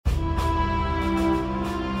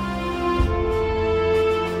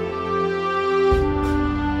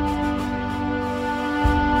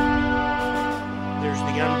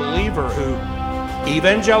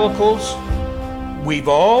Evangelicals, we've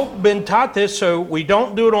all been taught this, so we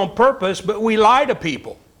don't do it on purpose, but we lie to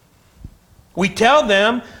people. We tell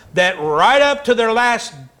them that right up to their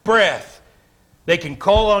last breath, they can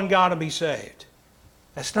call on God and be saved.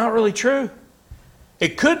 That's not really true.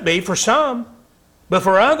 It could be for some, but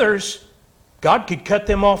for others, God could cut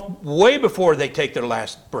them off way before they take their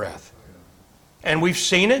last breath. And we've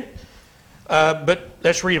seen it. But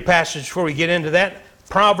let's read a passage before we get into that.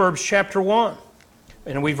 Proverbs chapter 1.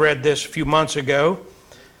 And we've read this a few months ago.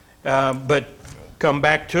 But come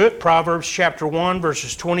back to it. Proverbs chapter 1,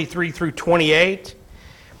 verses 23 through 28.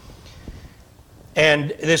 And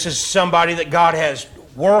this is somebody that God has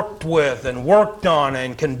worked with and worked on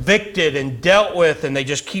and convicted and dealt with, and they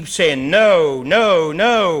just keep saying no, no,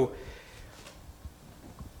 no.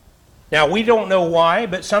 Now, we don't know why,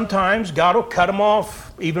 but sometimes God will cut them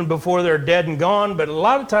off even before they're dead and gone. But a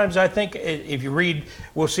lot of times, I think, if you read,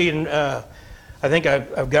 we'll see in, I think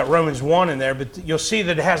I've got Romans 1 in there, but you'll see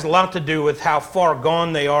that it has a lot to do with how far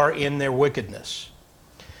gone they are in their wickedness.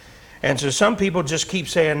 And so some people just keep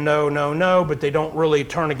saying no, no, no, but they don't really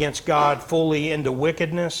turn against God fully into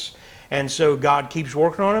wickedness. And so God keeps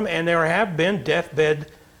working on them, and there have been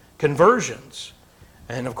deathbed conversions.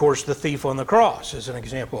 And of course, the thief on the cross is an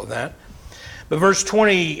example of that. But verse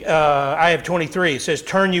 20, I have 23, it says,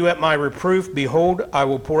 "Turn you at my reproof, behold, I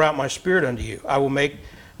will pour out my spirit unto you. I will make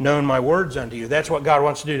known my words unto you." That's what God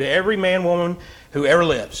wants to do to every man, woman who ever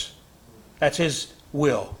lives. That's His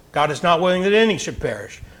will. God is not willing that any should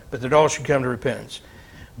perish, but that all should come to repentance.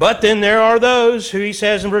 But then there are those who, He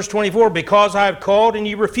says in verse 24, "Because I have called and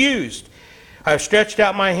ye refused. I have stretched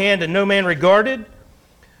out my hand and no man regarded.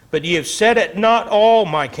 But ye have set at naught all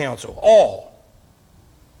my counsel," all,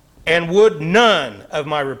 "and would none of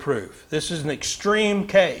my reproof." This is an extreme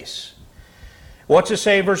case. What's it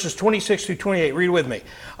say in verses 26 through 28? Read with me.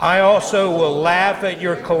 "I also will laugh at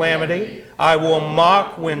your calamity. I will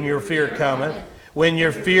mock when your fear cometh. When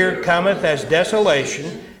your fear cometh as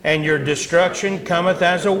desolation, and your destruction cometh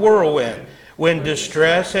as a whirlwind. When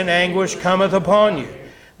distress and anguish cometh upon you.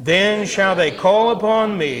 Then shall they call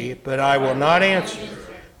upon me, but I will not answer.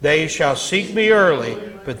 They shall seek me early,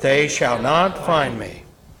 but they shall not find me."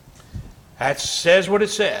 That says what it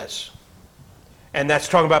says. And that's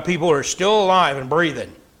talking about people who are still alive and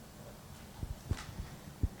breathing.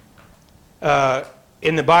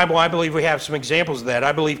 In the Bible, I believe we have some examples of that.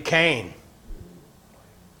 I believe Cain,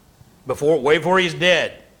 way before he's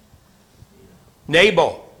dead.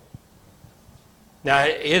 Nabal. Now,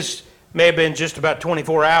 his may have been just about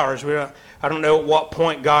 24 hours. I don't know at what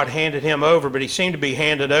point God handed him over, but he seemed to be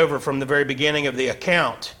handed over from the very beginning of the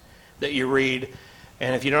account that you read.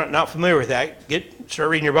 And if you're not familiar with that, start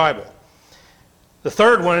reading your Bible. The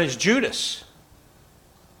third one is Judas.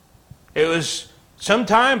 It was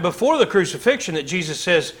sometime before the crucifixion that Jesus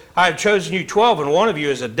says, "I have chosen you 12, and one of you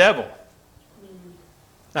is a devil."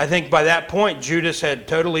 I think by that point, Judas had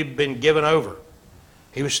totally been given over.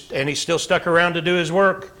 He still stuck around to do his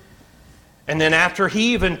work. And then after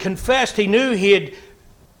he even confessed, he knew he had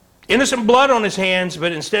innocent blood on his hands,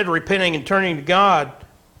 but instead of repenting and turning to God,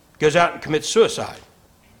 goes out and commits suicide.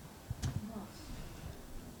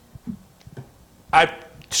 I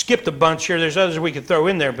skipped a bunch here. There's others we could throw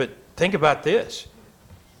in there, but think about this.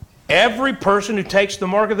 Every person who takes the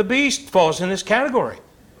mark of the beast falls in this category.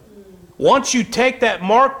 Once you take that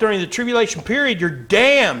mark during the tribulation period, you're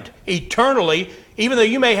damned eternally, even though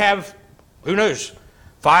you may have, who knows,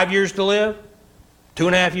 5 years to live,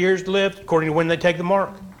 2.5 years to live, according to when they take the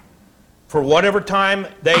mark. For whatever time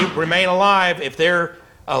they remain alive, if they're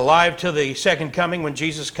alive till the second coming, when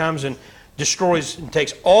Jesus comes and destroys and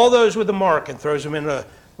takes all those with the mark and throws them in a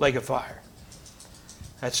lake of fire.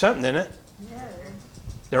 That's something, isn't it? Yeah.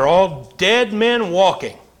 They're all dead men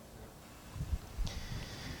walking.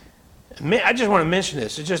 I just want to mention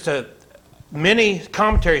this. It's just many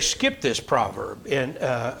commentaries skip this proverb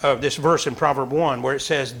this verse in Proverb 1, where it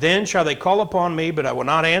says, "Then shall they call upon me, but I will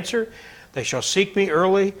not answer. They shall seek me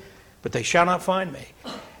early, but they shall not find me."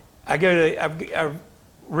 I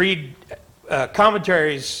read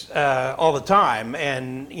commentaries all the time,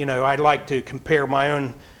 and I like to compare my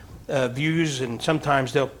own views, and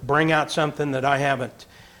sometimes they'll bring out something that I haven't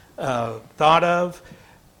thought of.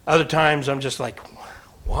 Other times I'm just like,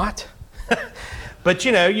 what? But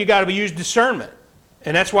you got to use discernment.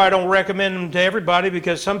 And that's why I don't recommend them to everybody,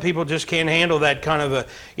 because some people just can't handle that kind of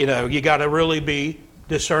you got to really be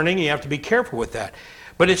discerning. You have to be careful with that.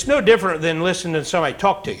 But it's no different than listening to somebody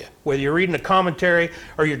talk to you, whether you're reading a commentary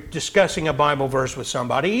or you're discussing a Bible verse with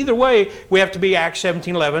somebody. Either way, we have to be Acts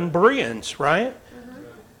 17:11 Bereans, right? Mm-hmm.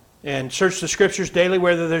 And search the Scriptures daily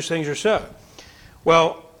whether those things are so.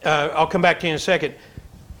 Well, I'll come back to you in a second.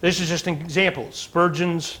 This is just an example.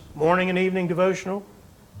 Spurgeon's morning and evening devotional.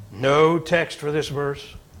 No text for this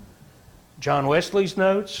verse. John Wesley's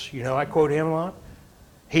notes. I quote him a lot.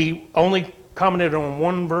 He only commented on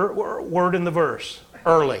one word in the verse.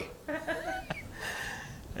 Early.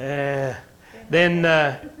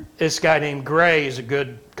 Then this guy named Gray is a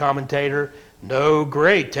good commentator. No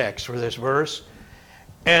Gray text for this verse.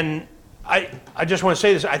 And I just want to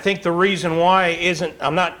say this. I think the reason why isn't,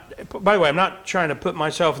 by the way, I'm not trying to put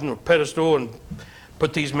myself in a pedestal and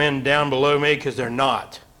put these men down below me, because they're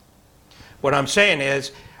not. What I'm saying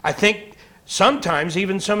is, I think sometimes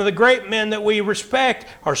even some of the great men that we respect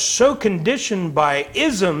are so conditioned by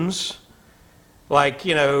isms, like,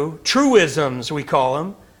 truisms we call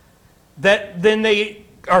them, that then they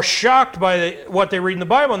are shocked by what they read in the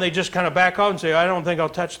Bible, and they just kind of back off and say, I don't think I'll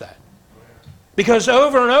touch that. Because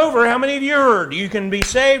over and over, how many of you heard, you can be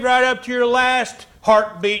saved right up to your last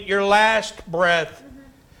heartbeat, your last breath?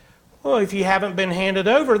 Well, if you haven't been handed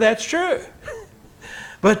over, that's true.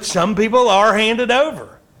 But some people are handed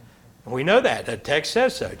over. We know that. The text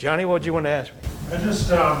says so. Johnny, what do you want to ask me? I just,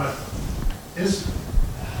 is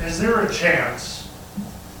there a chance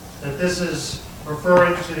that this is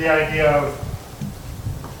referring to the idea of,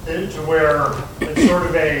 to where it's sort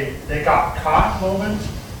of a they got caught moment?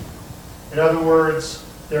 In other words,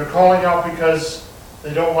 they're calling out because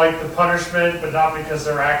they don't like the punishment, but not because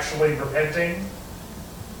they're actually repenting?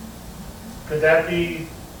 Could that at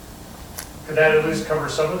least cover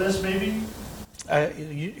some of this, maybe?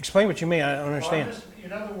 You explain what you mean. I don't understand. Well,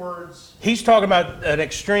 in other words, he's talking about an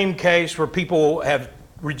extreme case where people have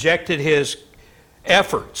rejected his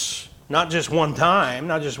efforts, not just one time,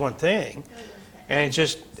 not just one thing, and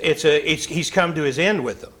he's come to his end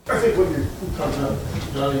with them. I think what you're talking about,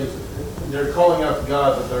 Johnny, is they're calling out to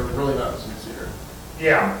God, but they're really not sincere.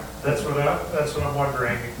 yeah, that's what I'm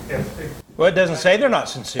wondering. Well, it doesn't say they're not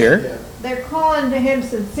sincere. Yeah. They're calling to him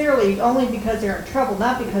sincerely only because they're in trouble,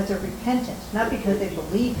 not because they're repentant, not because they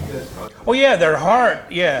believe him. Oh, yeah, their heart,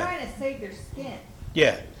 They're yeah. trying to save their skin.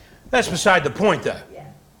 Yeah. That's beside the point, though. Yeah.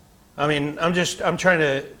 I mean, I'm trying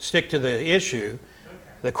to stick to the issue.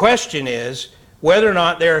 The question is whether or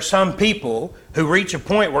not there are some people who reach a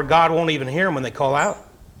point where God won't even hear them when they call out.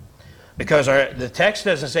 Because the text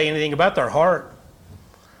doesn't say anything about their heart.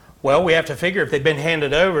 Well, we have to figure if they've been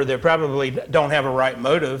handed over, they probably don't have a right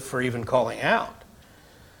motive for even calling out.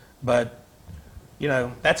 But,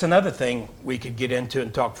 that's another thing we could get into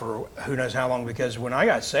and talk for who knows how long, because when I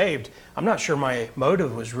got saved, I'm not sure my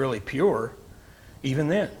motive was really pure, even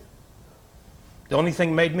then. The only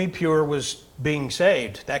thing made me pure was being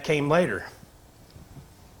saved. That came later.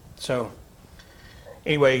 So,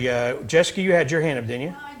 anyway, Jessica, you had your hand up, didn't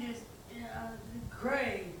you?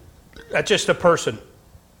 Craig. That's just a person.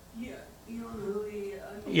 Yeah, you don't know who he is.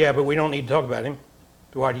 Yeah, but we don't need to talk about him.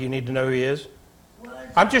 Why do you need to know who he is? Well,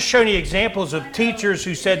 I'm just showing you examples of teachers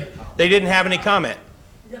who said they didn't have any comment.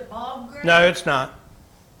 is it Bob Gray? No, it's not.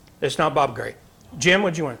 It's not Bob Gray. Jim,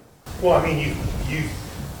 what'd you want? Well, I mean, you've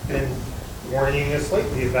been warning us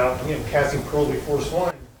lately about casting pearls before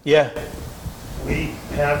swine. Yeah. We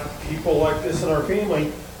have people like this in our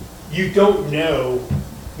family. You don't know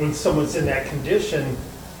when someone's in that condition,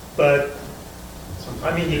 but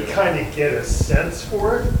I mean, you kind of get a sense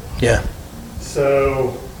for it. Yeah.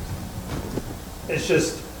 So it's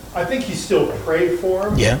just, I think you still pray for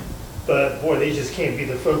them. Yeah. But boy, they just can't be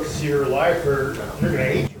the focus of your life, or you're going to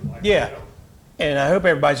hate your life. Yeah. And I hope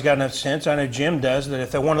everybody's got enough sense. I know Jim does, that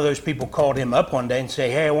if one of those people called him up one day and say,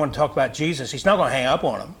 hey, I want to talk about Jesus, he's not going to hang up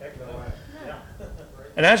on him.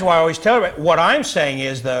 And that's why I always tell everybody, what I'm saying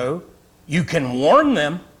is, though, you can warn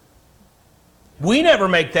them. We never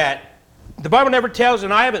make that. The Bible never tells,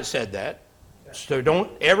 and I haven't said that. So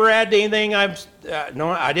don't ever add to anything no,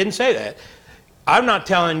 I didn't say that. I'm not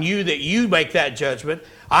telling you that you make that judgment.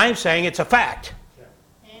 I'm saying it's a fact.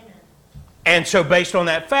 Amen. And so based on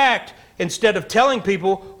that fact, instead of telling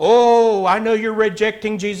people, oh, I know you're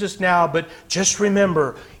rejecting Jesus now, but just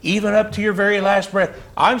remember, even up to your very last breath,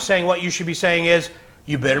 I'm saying what you should be saying is,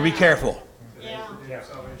 you better be careful. Yeah.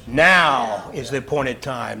 Now is the appointed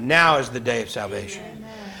time. Now is the day of salvation.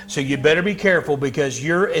 So you better be careful, because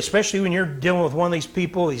especially when you're dealing with one of these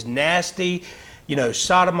people, these nasty,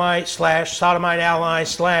 sodomite ally /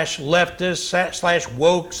 leftist /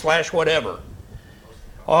 woke / whatever.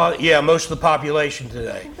 Yeah, most of the population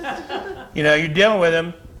today. You're dealing with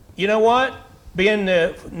them. You know what? Being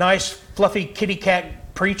the nice, fluffy kitty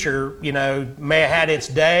cat preacher, may have had its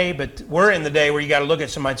day, but we're in the day where you got to look at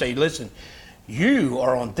somebody and say, listen, you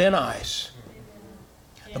are on thin ice.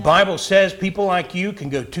 The Bible says people like you can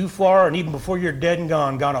go too far, and even before you're dead and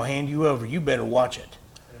gone, God will hand you over. You better watch it.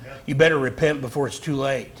 you better repent before it's too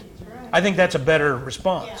late. I think that's a better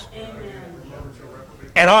response.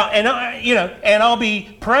 And I'll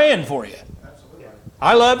be praying for you.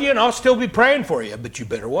 I love you, and I'll still be praying for you, but you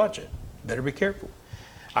better watch it. Better be careful.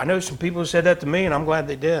 I know some people who said that to me, and I'm glad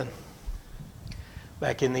they did.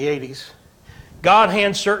 Back in the 80s. God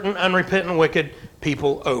hands certain unrepentant, wicked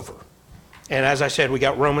people over. And as I said, we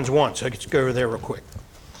got Romans 1, so let's go over there real quick.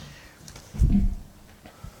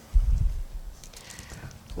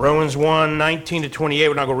 Romans 1, 19 to 28.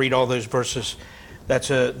 We're not going to read all those verses. That's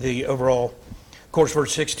the overall. Of course,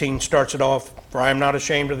 verse 16 starts it off. For I am not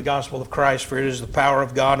ashamed of the gospel of Christ, for it is the power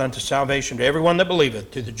of God unto salvation to everyone that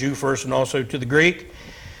believeth, to the Jew first and also to the Greek.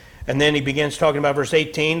 And then he begins talking about verse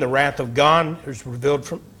 18, the wrath of God is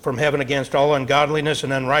revealed from heaven against all ungodliness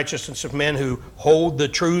and unrighteousness of men who hold the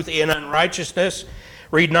truth in unrighteousness.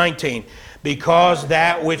 Read 19. Because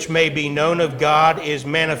that which may be known of God is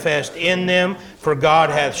manifest in them, for God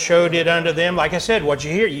hath showed it unto them. Like I said, what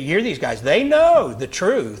you hear these guys, they know the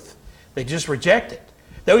truth. They just reject it.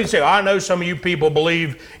 They would say, I know some of you people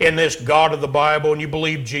believe in this God of the Bible and you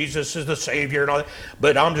believe Jesus is the Savior and all that,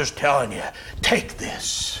 but I'm just telling you, take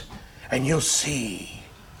this and you'll see.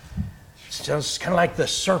 It's just kind of like the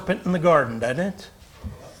serpent in the garden, doesn't it?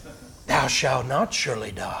 Thou shalt not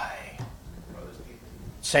surely die.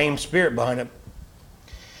 Same spirit behind it.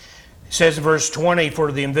 It says in verse 20,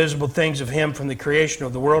 for the invisible things of him from the creation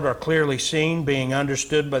of the world are clearly seen, being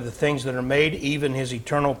understood by the things that are made, even his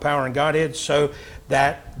eternal power and Godhead, so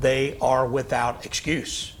that they are without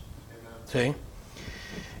excuse. Amen. See?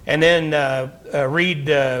 And then read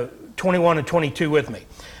 21 and 22 with me.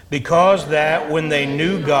 Because that when they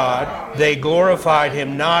knew God, they glorified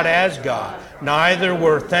him not as God, neither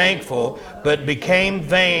were thankful, but became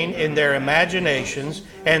vain in their imaginations,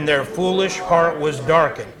 and their foolish heart was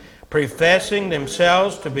darkened. Professing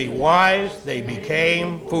themselves to be wise, they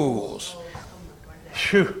became fools.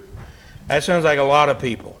 Phew. That sounds like a lot of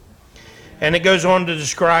people. And it goes on to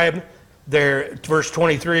describe their, verse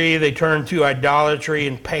 23, they turn to idolatry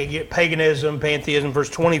and paganism, pantheism. Verse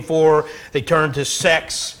 24, they turn to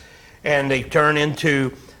sex, and they turn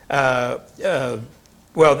into, that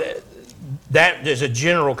is a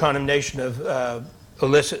general condemnation of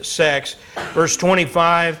illicit sex. Verse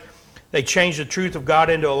 25, they change the truth of God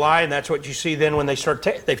into a lie, and that's what you see then when they start,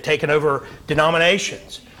 they've taken over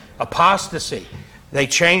denominations. Apostasy. They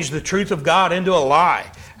change the truth of God into a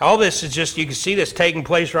lie. All this is just, you can see this taking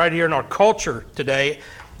place right here in our culture today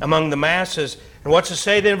among the masses. And what's it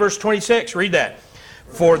say then in verse 26? Read that.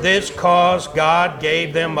 For this cause God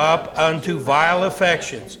gave them up unto vile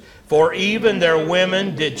affections. For even their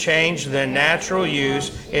women did change their natural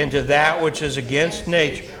use into that which is against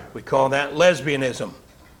nature. We call that lesbianism.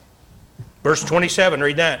 Verse 27,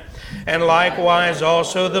 read that. And likewise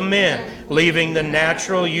also the men, leaving the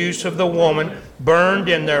natural use of the woman, burned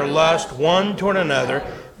in their lust one toward another,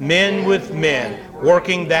 men with men,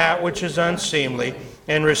 working that which is unseemly,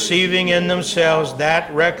 and receiving in themselves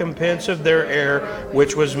that recompense of their error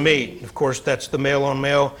which was meet. Of course, that's the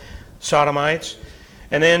male-on-male sodomites.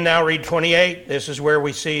 And then now read 28. This is where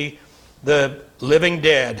we see the living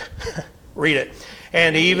dead. Read it.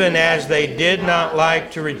 And even as they did not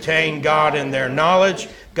like to retain God in their knowledge,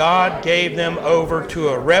 God gave them over to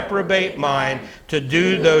a reprobate mind to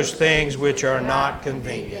do those things which are not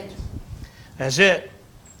convenient. That's it.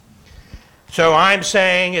 So I'm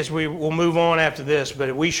saying, as we will move on after this,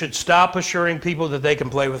 but we should stop assuring people that they can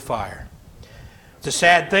play with fire. It's a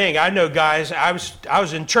sad thing. I know guys, I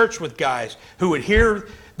was in church with guys who would hear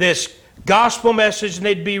this gospel message and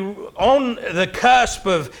they'd be on the cusp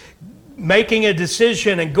of making a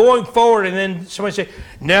decision and going forward, and then somebody say,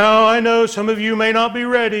 now I know some of you may not be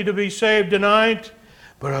ready to be saved tonight,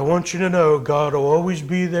 but I want you to know God will always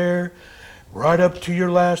be there right up to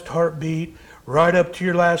your last heartbeat, right up to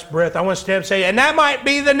your last breath. I want to stand up and say, and that might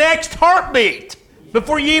be the next heartbeat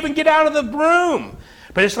before you even get out of the room.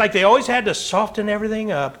 But it's like they always had to soften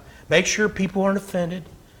everything up, make sure people aren't offended.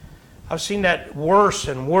 I've seen that worse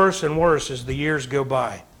and worse and worse as the years go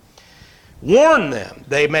by. Warn them.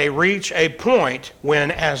 They may reach a point when,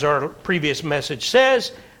 as our previous message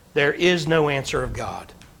says, there is no answer of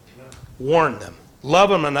God. Warn them. Love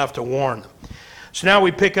them enough to warn them. So now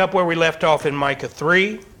we pick up where we left off in Micah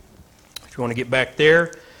 3. If you want to get back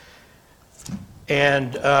there.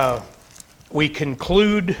 And we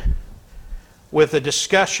conclude with a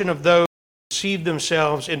discussion of those who deceive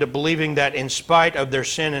themselves into believing that in spite of their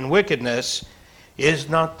sin and wickedness, is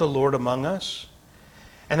not the Lord among us?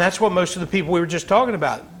 And that's what most of the people we were just talking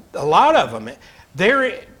about, a lot of them,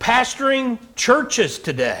 they're pastoring churches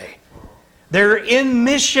today. They're in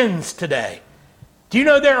missions today. Do you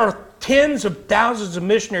know there are tens of thousands of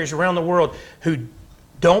missionaries around the world who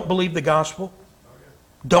don't believe the gospel,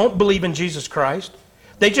 don't believe in Jesus Christ.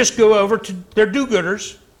 They just go over to, they're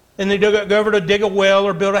do-gooders, and they go over to dig a well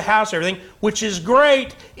or build a house, everything, which is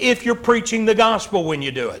great if you're preaching the gospel when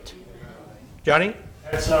you do it. Johnny?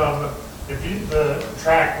 It's, if you, the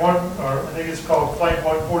track one, or I think it's called Flight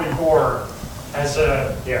 144, has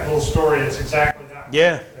a little story. It's exactly that.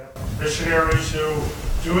 Yeah. Missionaries who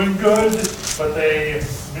doing good, but they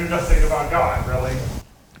knew nothing about God, really.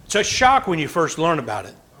 It's a shock when you first learn about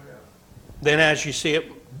it. Then as you see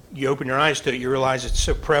it, you open your eyes to it, you realize it's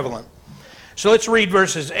so prevalent. So let's read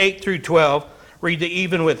verses 8 through 12. Read the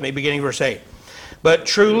even with me, beginning verse 8. But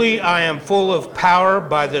truly I am full of power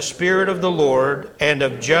by the Spirit of the Lord, and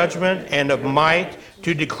of judgment and of might,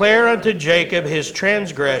 to declare unto Jacob his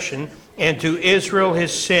transgression, and to Israel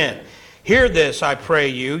his sin. Hear this, I pray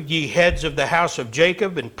you, ye heads of the house of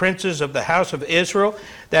Jacob, and princes of the house of Israel,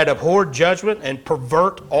 that abhor judgment and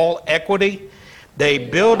pervert all equity. They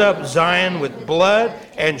build up Zion with blood,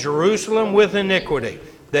 and Jerusalem with iniquity.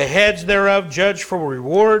 The heads thereof judge for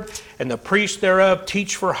reward, and the priests thereof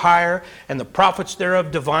teach for hire, and the prophets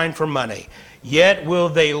thereof divine for money. Yet will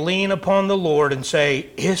they lean upon the Lord and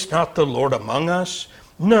say, Is not the Lord among us?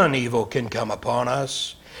 None evil can come upon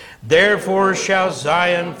us. Therefore shall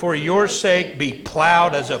Zion for your sake be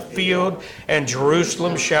plowed as a field, and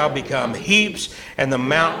Jerusalem shall become heaps, and the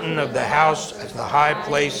mountain of the house as the high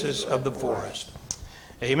places of the forest.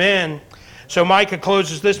 Amen. So Micah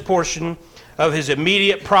closes this portion of his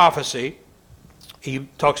immediate prophecy. He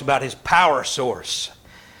talks about his power source.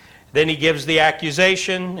 Then he gives the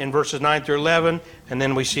accusation in verses 9 through 11, and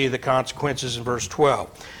then we see the consequences in verse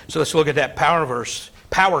 12. So let's look at that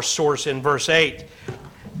power source in verse 8.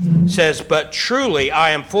 It says, But truly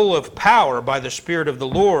I am full of power by the Spirit of the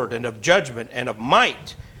Lord, and of judgment and of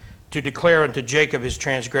might, to declare unto Jacob his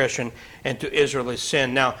transgression, and to Israel his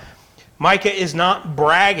sin. Now, Micah is not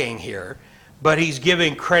bragging here, but he's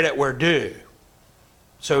giving credit where due.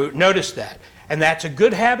 So notice that. And that's a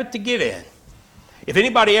good habit to get in. If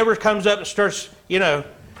anybody ever comes up and starts,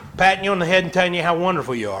 patting you on the head and telling you how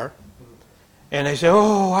wonderful you are, and they say,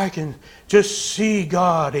 oh, I can just see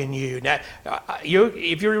God in you. Now,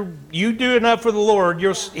 if you do enough for the Lord,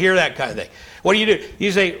 you'll hear that kind of thing. What do?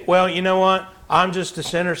 You say, well, you know what? I'm just a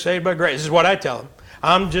sinner saved by grace. This is what I tell them.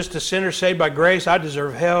 I'm just a sinner saved by grace. I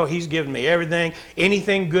deserve hell. He's given me everything.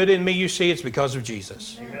 Anything good in me you see, it's because of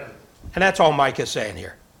Jesus. Amen. And that's all Micah's saying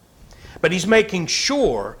here. But he's making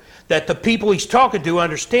sure that the people he's talking to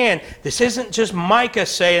understand this isn't just Micah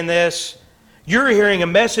saying this. You're hearing a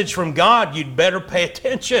message from God. You'd better pay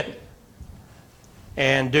attention.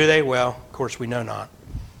 And do they? Well, of course we know not.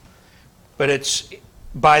 But it's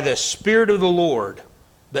by the Spirit of the Lord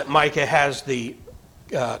that Micah has the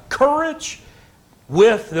courage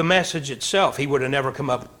with the message itself. He would have never come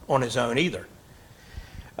up on his own either.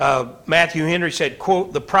 Matthew Henry said,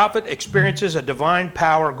 quote, the prophet experiences a divine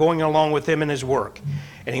power going along with him in his work,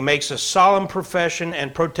 and he makes a solemn profession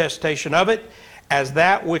and protestation of it as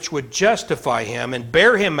that which would justify him and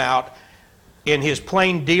bear him out in his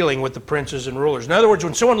plain dealing with the princes and rulers. In other words,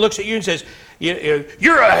 when someone looks at you and says,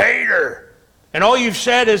 you're a hater, and all you've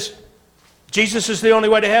said is, Jesus is the only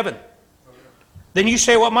way to heaven, then you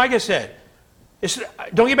say what Micah said.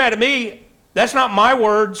 Don't get mad at me. That's not my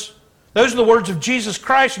words. Those are the words of Jesus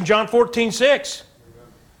Christ in John 14:6.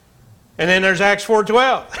 And then there's Acts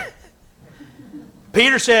 4:12.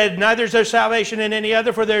 Peter said, neither is there salvation in any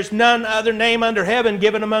other, for there's none other name under heaven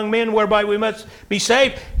given among men whereby we must be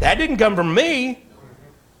saved. That didn't come from me.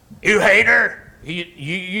 You hater.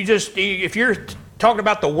 If you're talking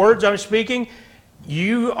about the words I'm speaking,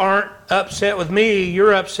 you aren't upset with me.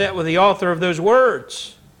 You're upset with the author of those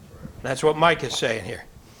words. That's what Micah is saying here.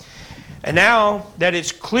 And now that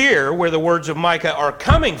it's clear where the words of Micah are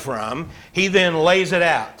coming from, he then lays it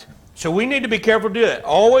out. So we need to be careful to do that.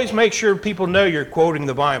 Always make sure people know you're quoting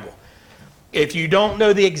the Bible. If you don't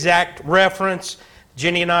know the exact reference,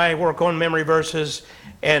 Jenny and I work on memory verses,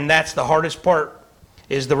 and that's the hardest part,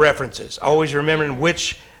 is the references. Always remembering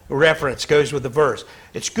which reference goes with the verse.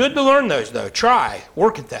 It's good to learn those, though. Try,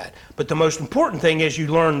 work at that. But the most important thing is you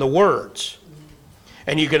learn the words.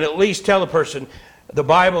 And you can at least tell the person, the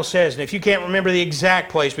Bible says, and if you can't remember the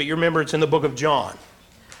exact place, but you remember it's in the book of John,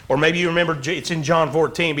 or maybe you remember it's in John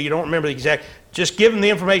 14, but you don't remember the exact, just give them the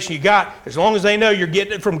information you got, as long as they know you're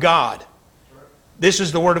getting it from God. This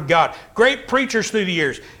is the Word of God. Great preachers through the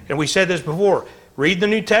years, and we said this before, read the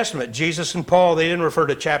New Testament. Jesus and Paul, they didn't refer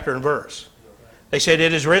to chapter and verse. They said,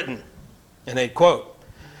 it is written, and they'd quote.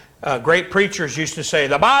 Great preachers used to say,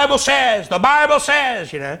 the Bible says,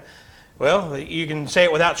 Well, you can say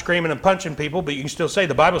it without screaming and punching people, but you can still say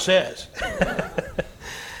the Bible says.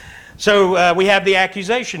 So we have the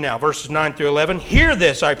accusation now, verses 9 through 11. Hear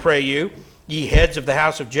this, I pray you, ye heads of the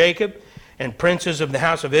house of Jacob, and princes of the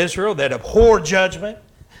house of Israel, that abhor judgment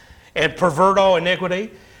and pervert all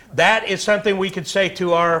iniquity. That is something we could say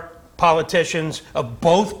to our politicians of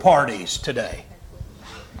both parties today.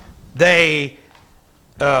 They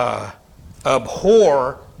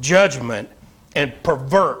abhor judgment and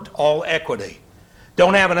pervert all equity.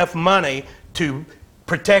 Don't have enough money to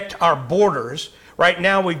protect our borders. Right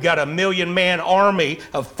now we've got a 1 million-man army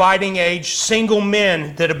of fighting age single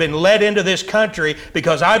men that have been led into this country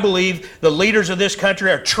because I believe the leaders of this country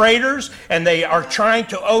are traitors and they are trying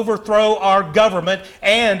to overthrow our government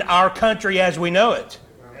and our country as we know it.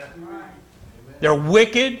 They're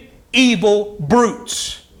wicked, evil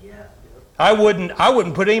brutes. I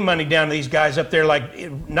wouldn't put any money down to these guys up there,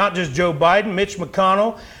 like not just Joe Biden, Mitch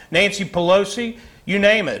McConnell, Nancy Pelosi, you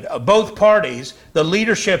name it. Both parties, the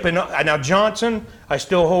leadership. Now Johnson, I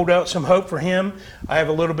still hold out some hope for him. I have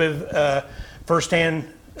a little bit of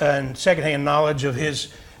firsthand and secondhand knowledge of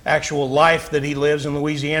his actual life that he lives in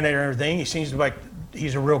Louisiana and everything. He seems like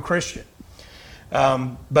he's a real Christian.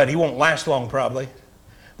 But he won't last long probably.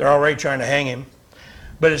 They're already trying to hang him.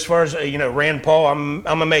 But as far as, Rand Paul, I'm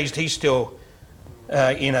amazed he's still,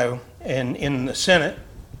 in the Senate.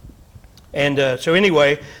 And so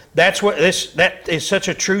anyway, that is such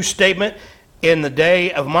a true statement in the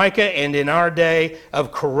day of Micah and in our day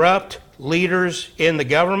of corrupt leaders in the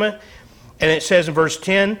government. And it says in verse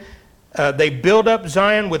 10, they build up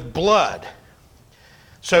Zion with blood.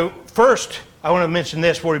 So first, I want to mention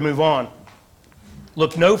this before we move on.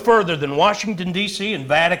 Look no further than Washington, D.C. and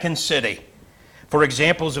Vatican City for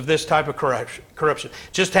examples of this type of corruption.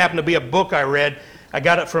 Just happened to be a book I read. I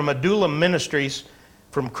got it from Medulla Ministries,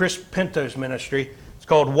 from Chris Pinto's ministry. It's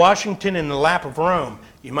called Washington in the Lap of Rome.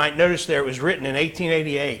 You might notice there it was written in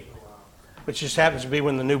 1888, which just happens to be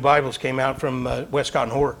when the new Bibles came out from Westcott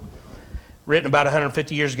and Hort. Written about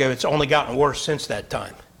 150 years ago. It's only gotten worse since that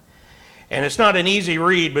time. And it's not an easy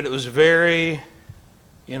read, but it was very,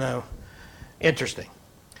 interesting.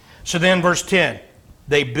 So then verse 10,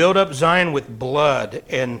 they build up Zion with blood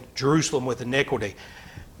and Jerusalem with iniquity.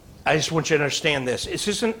 I just want you to understand this. This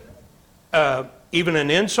isn't even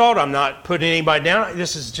an insult. I'm not putting anybody down.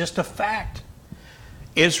 This is just a fact.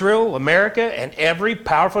 Israel, America, and every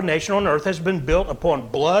powerful nation on earth has been built upon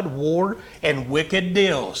blood, war, and wicked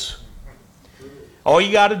deals. All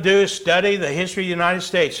you got to do is study the history of the United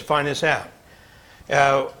States to find this out.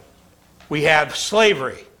 We have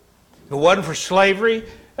slavery. If it wasn't for slavery,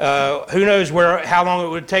 who knows how long it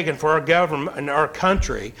would have taken for our government and our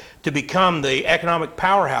country to become the economic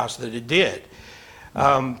powerhouse that it did.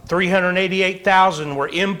 388,000 were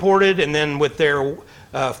imported, and then with their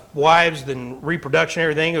wives and reproduction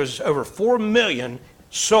and everything, it was over 4 million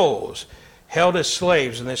souls held as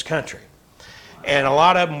slaves in this country. And a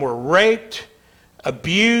lot of them were raped,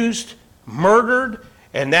 abused, murdered,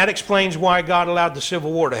 and that explains why God allowed the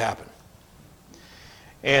Civil War to happen.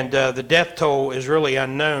 And the death toll is really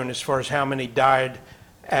unknown as far as how many died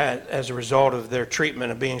as a result of their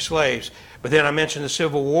treatment of being slaves. But then I mentioned the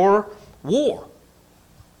Civil War.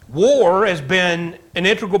 War has been an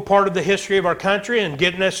integral part of the history of our country and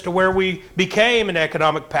getting us to where we became an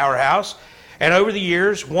economic powerhouse. And over the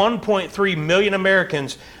years, 1.3 million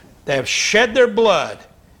Americans have shed their blood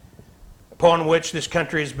upon which this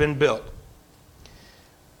country has been built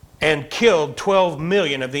and killed 12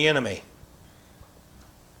 million of the enemy.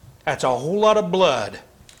 That's a whole lot of blood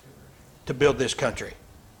to build this country.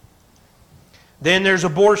 Then there's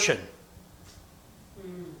abortion.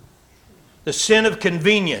 The sin of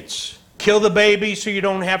convenience. Kill the baby so you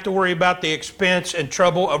don't have to worry about the expense and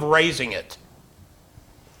trouble of raising it.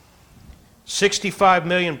 65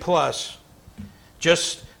 million plus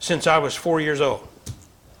just since I was 4 years old.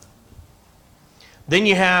 Then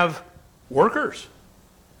you have workers.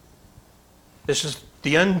 This is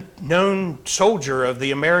the unknown soldier of the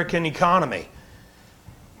American economy.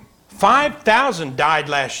 5,000 died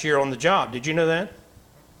last year on the job. Did you know that?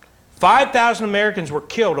 5,000 Americans were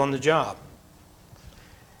killed on the job.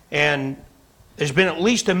 And there's been at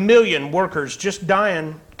least 1 million workers just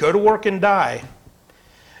dying, go to work and die.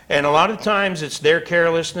 And a lot of times it's their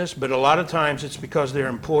carelessness, but a lot of times it's because their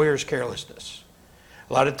employer's carelessness.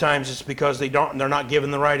 A lot of times it's because they're not given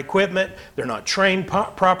the right equipment, they're not trained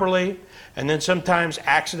properly, and then sometimes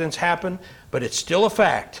accidents happen, but it's still a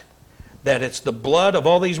fact that it's the blood of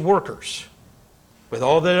all these workers, with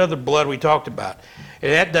all that other blood we talked about.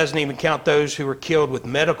 And that doesn't even count those who were killed with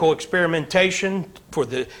medical experimentation for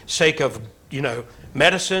the sake of,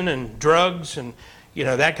 medicine and drugs and,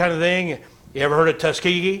 that kind of thing. You ever heard of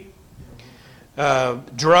Tuskegee?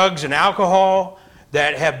 Drugs and alcohol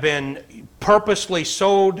that have been purposely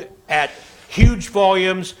sold at huge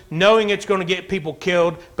volumes, knowing it's going to get people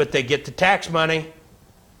killed, but they get the tax money.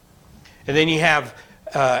 And then you have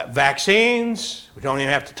vaccines. We don't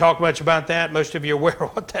even have to talk much about that. Most of you are aware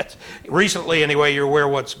of what that's, recently anyway, you're aware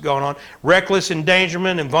of what's going on. Reckless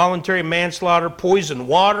endangerment, involuntary manslaughter, poisoned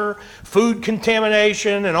water, food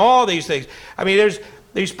contamination, and all these things. I mean, there's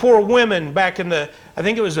these poor women back in I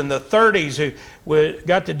think it was in the 30s, who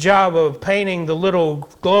got the job of painting the little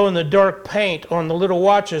glow-in-the-dark paint on the little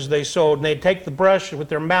watches they sold. And they'd take the brush with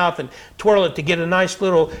their mouth and twirl it to get a nice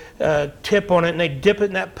little tip on it. And they'd dip it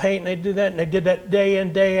in that paint, and they'd do that. And they did that day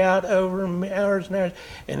in, day out, over hours and hours.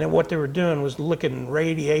 And then what they were doing was looking at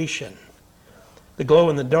radiation. The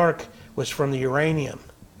glow-in-the-dark was from the uranium.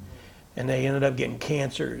 And they ended up getting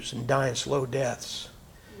cancers and dying slow deaths.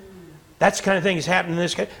 That's the kind of thing that's happening in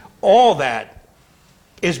this case. All that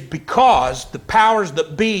is because the powers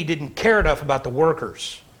that be didn't care enough about the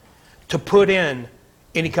workers to put in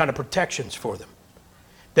any kind of protections for them.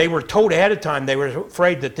 They were told ahead of time they were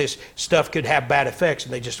afraid that this stuff could have bad effects,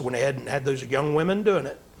 and they just went ahead and had those young women doing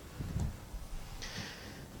it.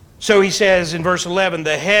 So he says in verse 11,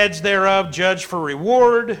 the heads thereof judge for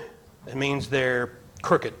reward. That means they're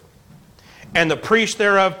crooked. And the priests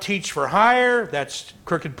thereof teach for hire. That's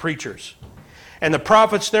crooked preachers. And the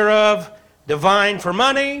prophets thereof divine for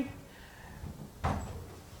money.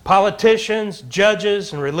 Politicians,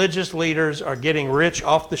 judges, and religious leaders are getting rich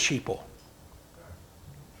off the sheeple.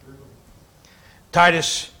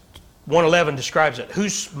 Titus 1:11 describes it.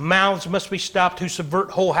 Whose mouths must be stopped, who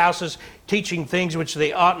subvert whole houses, teaching things which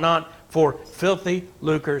they ought not for filthy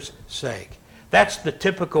lucre's sake. That's the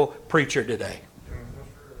typical preacher today.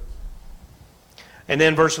 And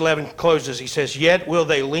then verse 11 closes. He says, yet will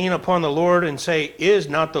they lean upon the Lord and say, is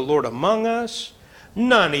not the Lord among us?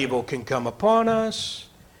 None evil can come upon us.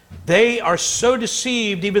 They are so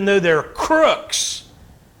deceived, even though they're crooks,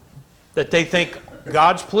 that they think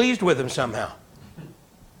God's pleased with them somehow.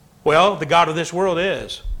 Well, the God of this world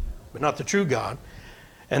is, but not the true God.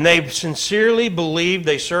 And they sincerely believe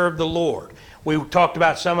they serve the Lord. We talked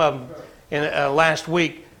about some of them in last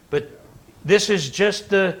week, but this is just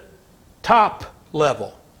the top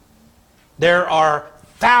level. There are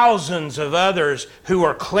thousands of others who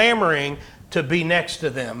are clamoring to be next to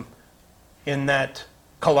them in that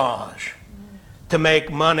collage, to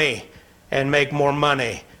make money and make more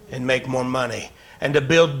money and make more money and to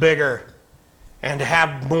build bigger and to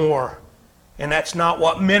have more. And that's not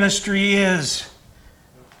what ministry is.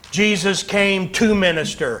 Jesus came to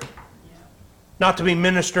minister, not to be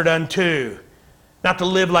ministered unto, not to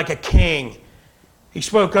live like a king. He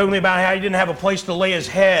spoke only about how he didn't have a place to lay his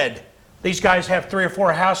head. These guys have 3 or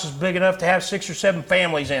 4 houses big enough to have 6 or 7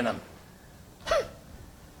 families in them.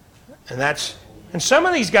 And some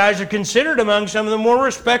of these guys are considered among some of the more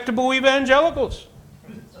respectable evangelicals.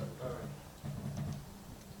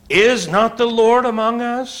 Is not the Lord among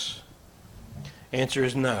us? Answer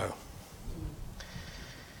is no.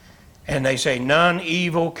 And they say none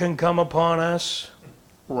evil can come upon us.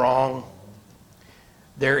 Wrong.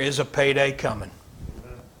 There is a payday coming.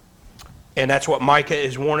 And that's what Micah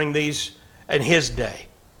is warning these in his day.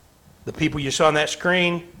 The people you saw on that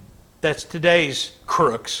screen, that's today's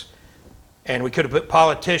crooks. And we could have put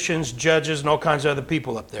politicians, judges, and all kinds of other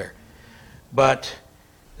people up there. But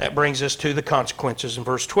that brings us to the consequences in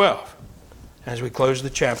verse 12, as we close the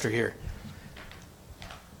chapter here.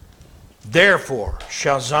 Therefore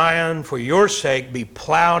shall Zion for your sake be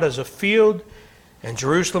plowed as a field, and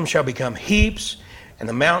Jerusalem shall become heaps, and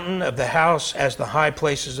the mountain of the house as the high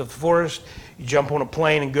places of the forest. You jump on a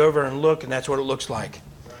plane and go over and look, and that's what it looks like.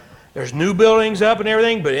 There's new buildings up and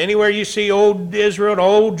everything, but anywhere you see old Israel,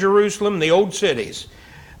 old Jerusalem, the old cities,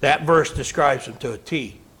 that verse describes them to a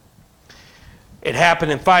T. It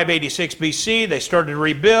happened in 586 BC. They started to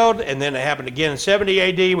rebuild, and then it happened again in 70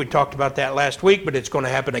 AD. We talked about that last week, but it's going to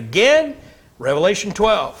happen again. Revelation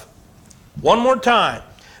 12. One more time.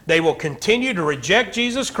 They will continue to reject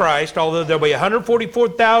Jesus Christ, although there'll be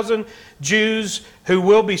 144,000 Jews who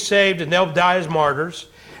will be saved, and they'll die as martyrs.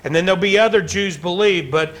 And then there'll be other Jews believed,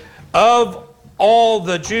 but of all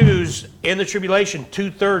the Jews in the tribulation,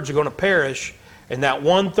 2/3 are going to perish, and that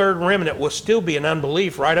 1/3 remnant will still be in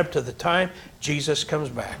unbelief right up to the time Jesus comes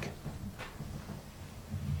back.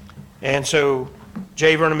 And so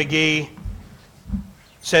J. Vernon McGee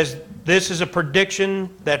says this is a prediction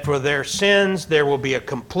that for their sins there will be a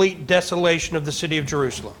complete desolation of the city of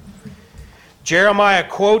Jerusalem. Jeremiah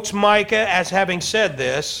quotes Micah as having said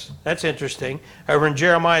this. That's interesting. Over in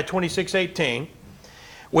Jeremiah 26:18.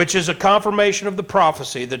 which is a confirmation of the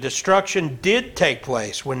prophecy. The destruction did take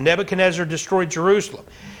place when Nebuchadnezzar destroyed Jerusalem.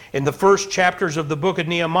 In the first chapters of the book of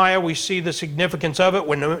Nehemiah, we see the significance of it.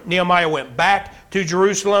 When Nehemiah went back to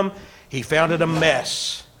Jerusalem, he found it a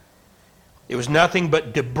mess. It was nothing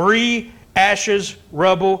but debris, ashes,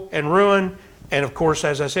 rubble, and ruin. And of course,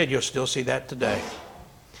 as I said, you'll still see that today.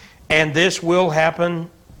 And this will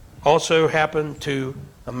also happen to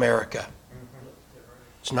America.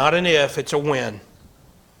 It's not an if, it's a when.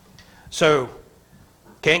 So,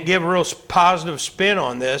 can't give a real positive spin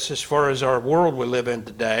on this as far as our world we live in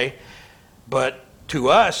today. But to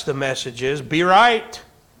us, the message is be right,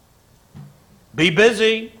 be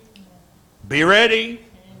busy, be ready.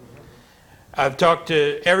 I've talked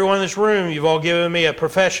to everyone in this room. You've all given me a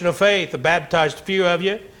profession of faith. I've baptized a few of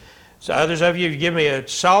you. So others of you have given me a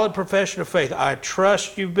solid profession of faith. I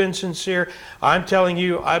trust you've been sincere. I'm telling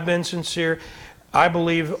you, I've been sincere. I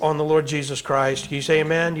believe on the Lord Jesus Christ. Can you say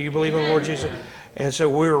amen? Do you believe in the Lord Jesus? And so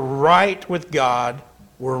we're right with God.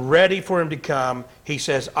 We're ready for Him to come. He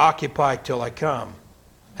says, occupy till I come.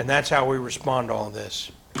 And that's how we respond to all of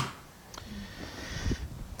this.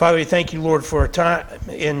 Father, we thank you, Lord, for a time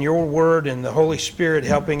in your word and the Holy Spirit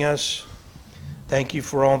helping us. Thank you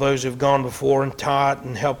for all those who've gone before and taught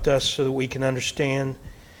and helped us so that we can understand.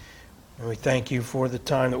 And we thank you for the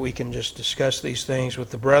time that we can just discuss these things with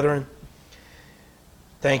the brethren.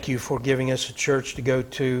 Thank you for giving us a church to go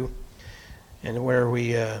to and where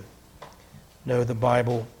we know the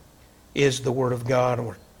Bible is the Word of God and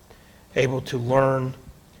we're able to learn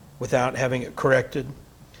without having it corrected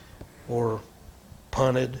or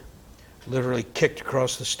punted, literally kicked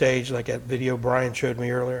across the stage like that video Brian showed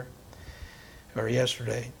me earlier or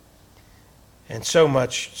yesterday. And so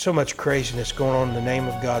much craziness going on in the name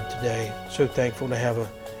of God today. So thankful to have a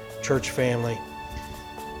church family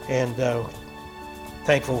and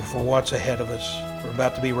thankful for what's ahead of us. We're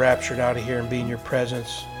about to be raptured out of here and be in your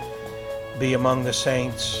presence, be among the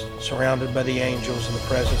saints, surrounded by the angels in the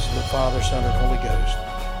presence of the Father, Son, and Holy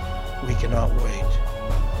Ghost. We cannot wait.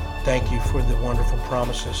 Thank you for the wonderful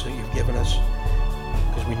promises that you've given us,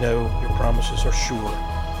 because we know your promises are sure.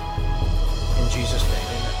 In Jesus' name,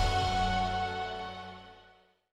 amen.